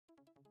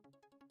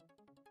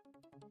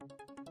Numbers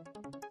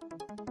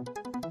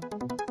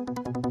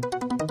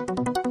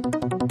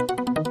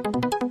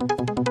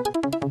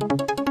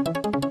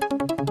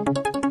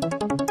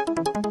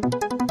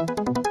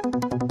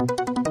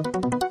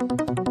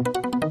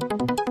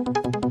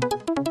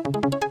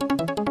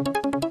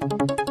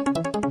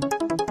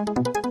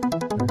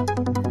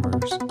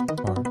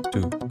Part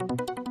 2.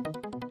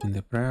 In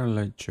the prior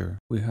lecture,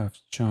 we have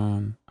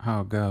shown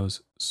how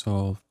Gauss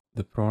solved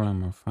the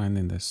problem of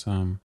finding the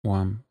sum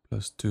 1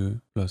 plus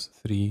 2 plus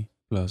 3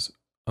 plus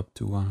up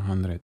to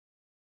 100.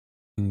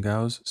 In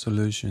Gauss'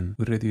 solution,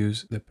 we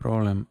reduce the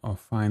problem of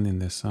finding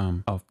the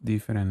sum of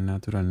different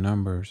natural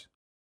numbers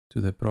to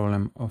the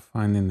problem of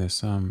finding the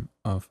sum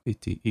of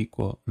 50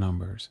 equal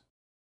numbers.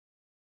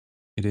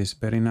 It is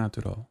very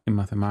natural in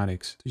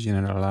mathematics to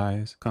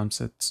generalize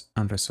concepts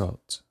and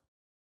results.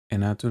 A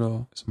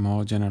natural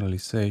small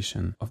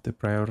generalization of the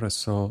prior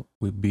result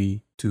would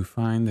be to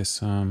find the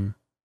sum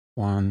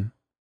 1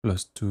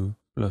 plus 2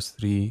 plus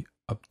 3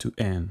 up to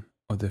n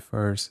of the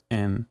first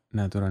n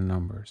natural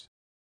numbers.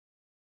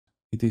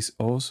 It is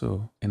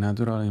also a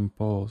natural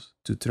impulse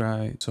to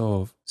try to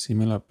solve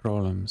similar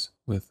problems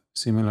with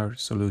similar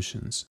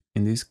solutions.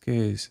 In this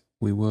case,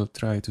 we will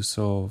try to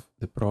solve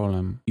the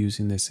problem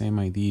using the same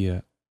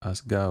idea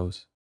as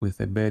Gauss with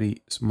a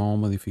very small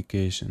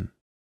modification.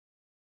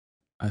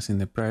 As in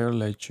the prior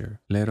lecture,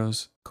 let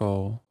us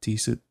call T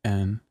sub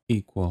n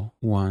equal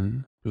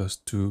 1 plus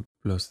 2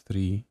 plus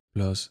 3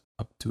 plus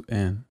up to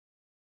n,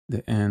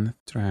 the nth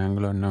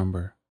triangular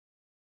number.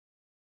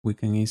 We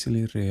can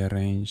easily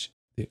rearrange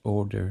the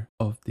order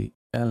of the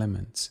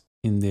elements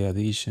in the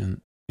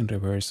addition in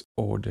reverse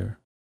order.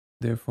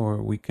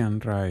 Therefore, we can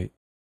write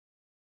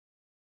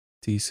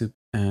T sub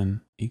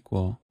n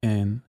equal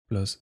n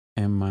plus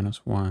n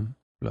minus 1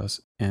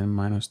 plus n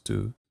minus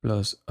 2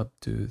 plus up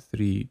to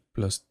 3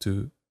 plus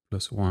 2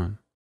 plus 1.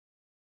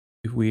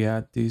 If we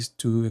add these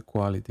two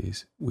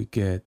equalities, we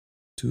get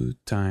 2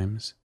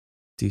 times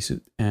T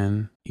sub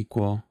n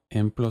equal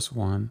n plus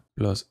 1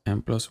 plus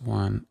n plus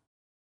 1,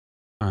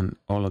 and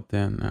all of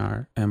them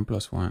are n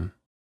plus 1.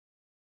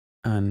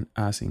 And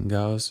as in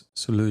Gauss'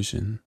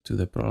 solution to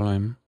the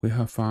problem, we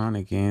have found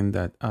again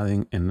that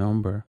adding a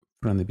number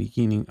from the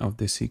beginning of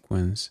the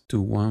sequence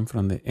to one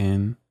from the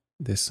end,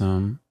 the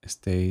sum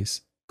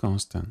stays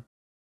constant.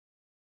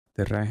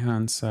 The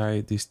right-hand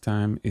side this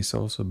time is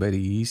also very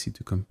easy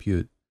to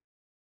compute.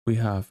 We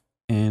have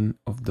n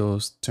of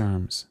those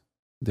terms.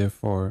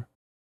 Therefore,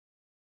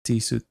 T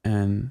sub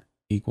n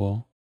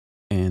equal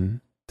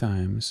n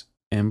times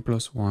n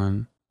plus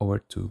 1 over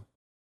 2.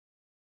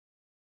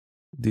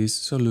 This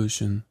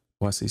solution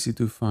was easy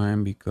to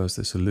find because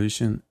the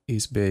solution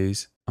is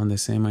based on the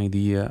same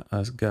idea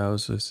as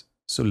Gauss's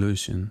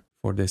solution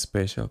for the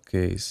special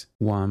case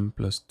 1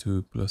 plus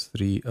 2 plus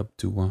 3 up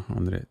to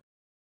 100.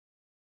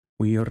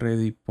 We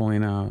already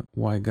point out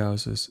why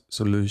Gauss's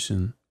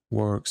solution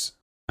works,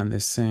 and the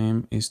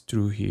same is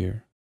true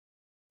here.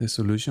 The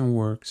solution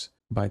works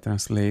by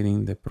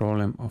translating the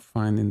problem of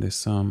finding the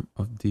sum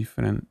of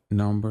different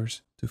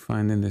numbers to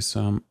finding the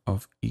sum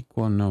of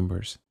equal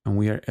numbers, and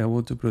we are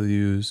able to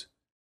produce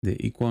the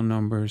equal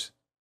numbers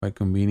by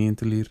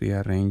conveniently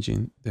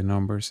rearranging the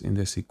numbers in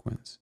the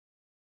sequence.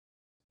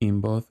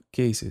 In both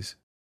cases,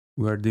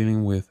 we are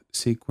dealing with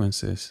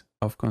sequences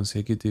of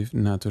consecutive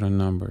natural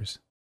numbers.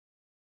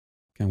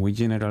 Can we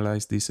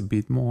generalize this a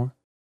bit more?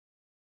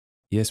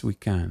 Yes, we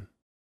can.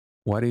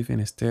 What if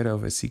instead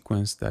of a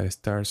sequence that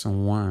starts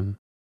on 1,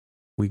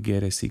 we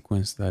get a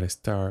sequence that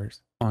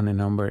starts on a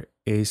number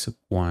a sub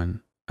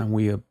 1, and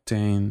we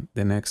obtain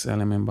the next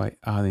element by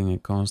adding a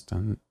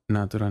constant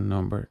natural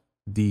number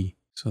d.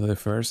 So the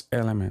first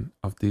element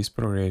of this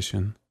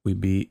progression will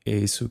be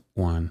a sub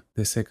 1.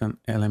 The second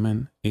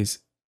element is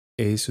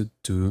a sub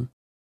 2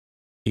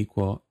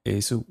 equal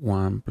a sub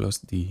 1 plus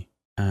d,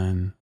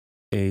 and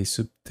a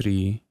sub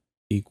 3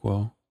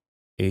 equal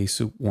a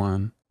sub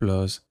 1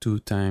 plus 2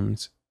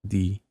 times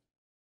d,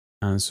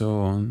 and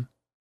so on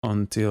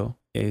until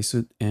a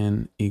sub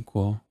n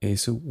equal a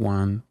sub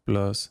 1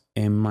 plus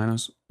n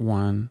minus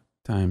 1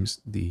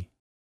 times d.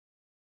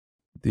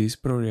 This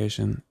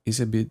progression is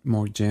a bit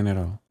more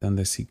general than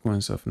the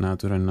sequence of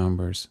natural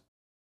numbers.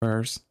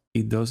 First,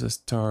 it does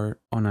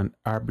start on an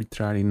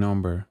arbitrary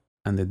number,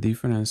 and the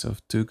difference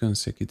of two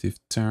consecutive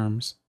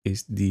terms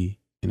is d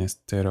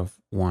instead of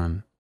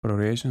 1.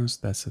 Progressions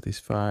that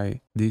satisfy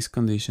these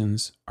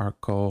conditions are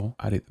called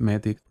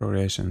arithmetic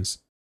progressions.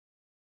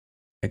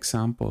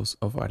 Examples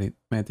of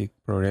arithmetic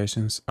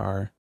progressions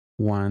are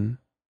 1,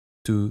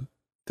 2,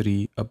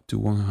 3 up to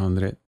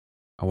 100,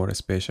 our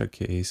special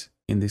case.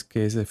 In this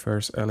case, the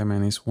first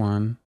element is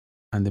 1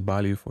 and the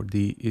value for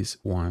d is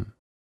 1.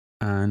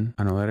 And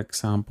another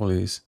example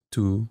is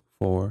 2,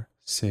 4,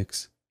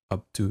 6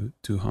 up to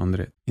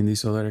 200. In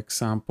this other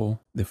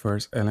example, the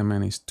first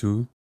element is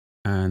 2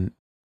 and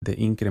the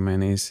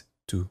increment is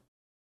 2.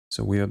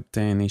 So we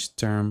obtain each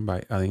term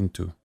by adding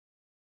 2.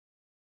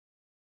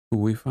 Could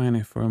we find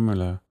a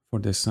formula for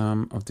the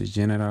sum of the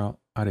general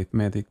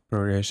arithmetic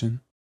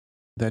progression?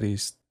 That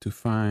is, to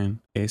find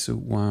a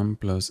sub 1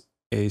 plus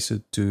a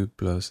sub 2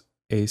 plus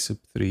a sub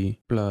 3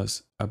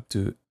 plus up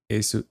to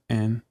a sub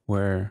n,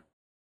 where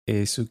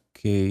a sub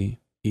k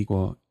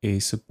equal a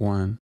sub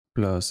 1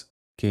 plus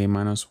k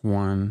minus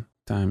 1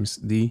 times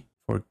d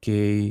for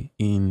k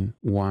in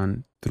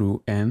 1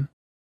 through n.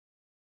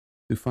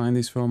 To find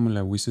this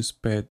formula, we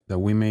suspect that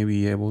we may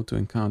be able to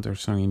encounter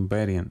some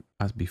invariant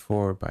as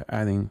before by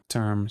adding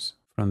terms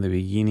from the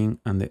beginning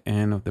and the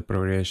end of the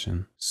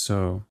progression.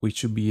 So we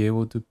should be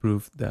able to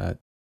prove that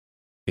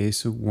a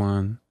sub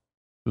 1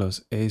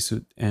 plus a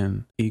sub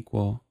n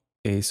equal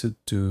a sub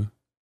 2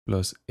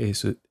 plus a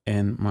sub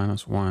n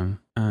minus 1,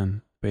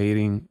 and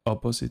pairing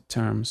opposite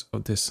terms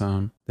of the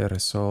sum, the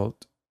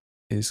result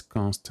is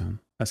constant,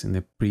 as in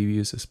the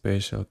previous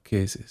special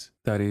cases.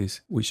 That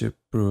is, we should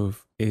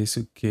prove a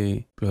sub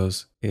k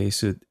plus a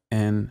sub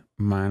n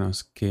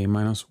minus k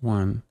minus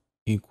 1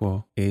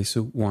 equal a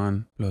sub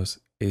 1 plus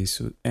a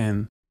sub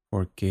n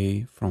for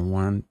k from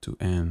 1 to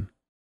n.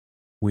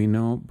 We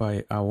know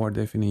by our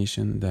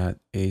definition that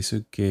a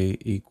sub k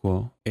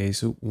equal a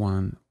sub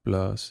 1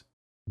 plus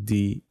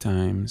d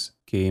times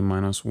k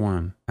minus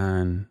 1,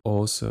 and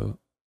also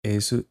a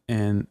sub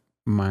n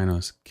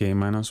minus k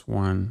minus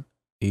 1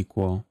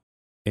 equal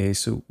a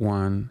sub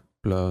 1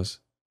 plus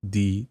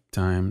d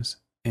times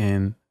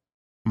n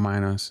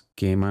minus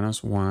k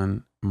minus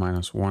 1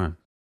 minus 1.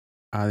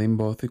 Adding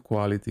both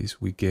equalities,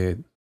 we get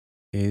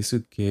a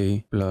sub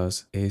k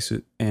plus a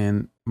sub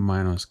n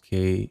minus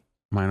k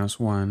minus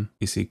 1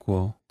 is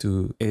equal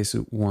to a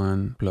sub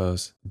 1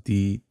 plus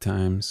d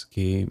times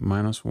k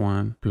minus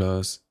 1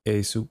 plus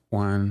a sub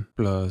 1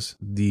 plus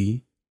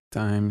d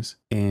times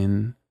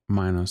n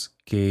minus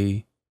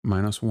k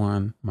minus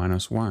 1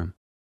 minus 1.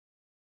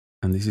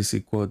 And this is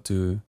equal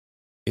to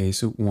a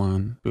sub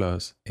 1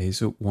 plus a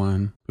sub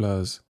 1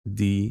 plus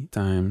d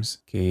times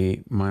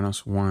k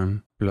minus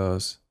 1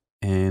 plus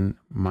n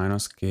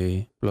minus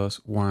k plus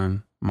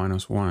 1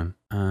 minus 1.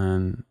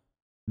 And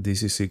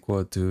this is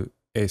equal to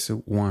a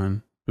sub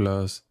 1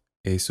 plus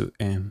a sub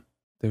n.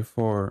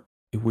 Therefore,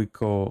 if we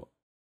call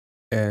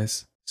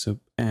s sub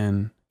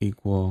n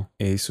equal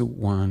a sub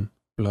 1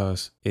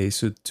 plus a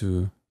sub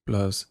 2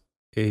 plus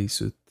a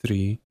sub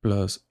 3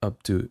 plus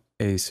up to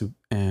a sub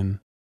n,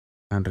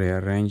 and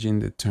rearranging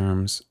the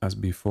terms as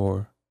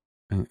before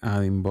and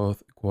adding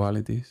both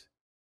equalities,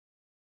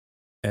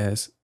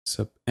 s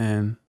sub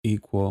n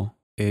equal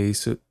a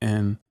sub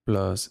n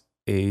plus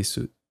a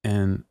sub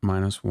n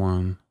minus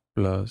 1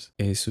 plus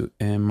a sub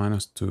n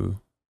minus 2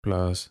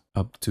 plus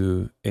up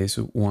to a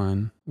sub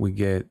 1, we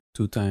get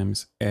 2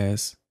 times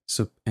s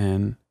sub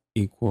n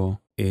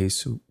equal a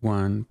sub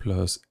 1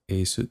 plus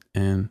a sub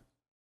n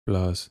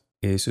plus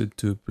a sub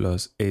 2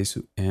 plus a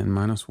sub n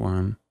minus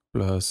 1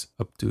 plus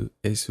up to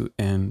a sub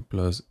n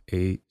plus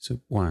a sub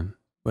 1.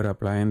 But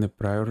applying the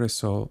prior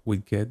result, we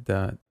get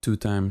that 2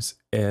 times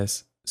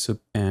s sub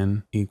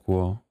n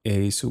equal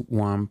a sub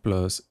 1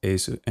 plus a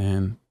sub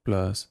n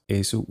plus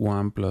a sub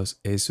 1 plus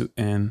a sub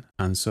n,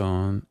 and so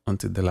on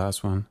until the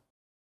last one.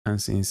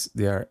 And since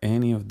there are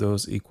any of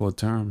those equal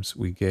terms,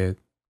 we get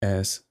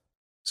s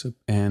sub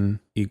n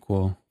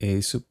equal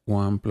a sub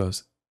 1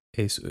 plus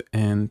a sub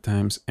n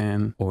times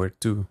n over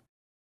 2.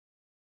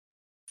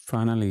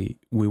 Finally,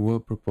 we will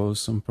propose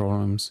some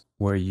problems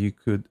where you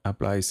could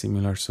apply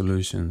similar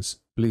solutions.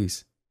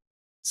 Please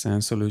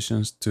send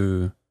solutions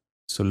to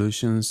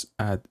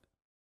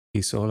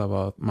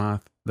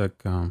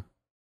solutions@isallaboutmath.com.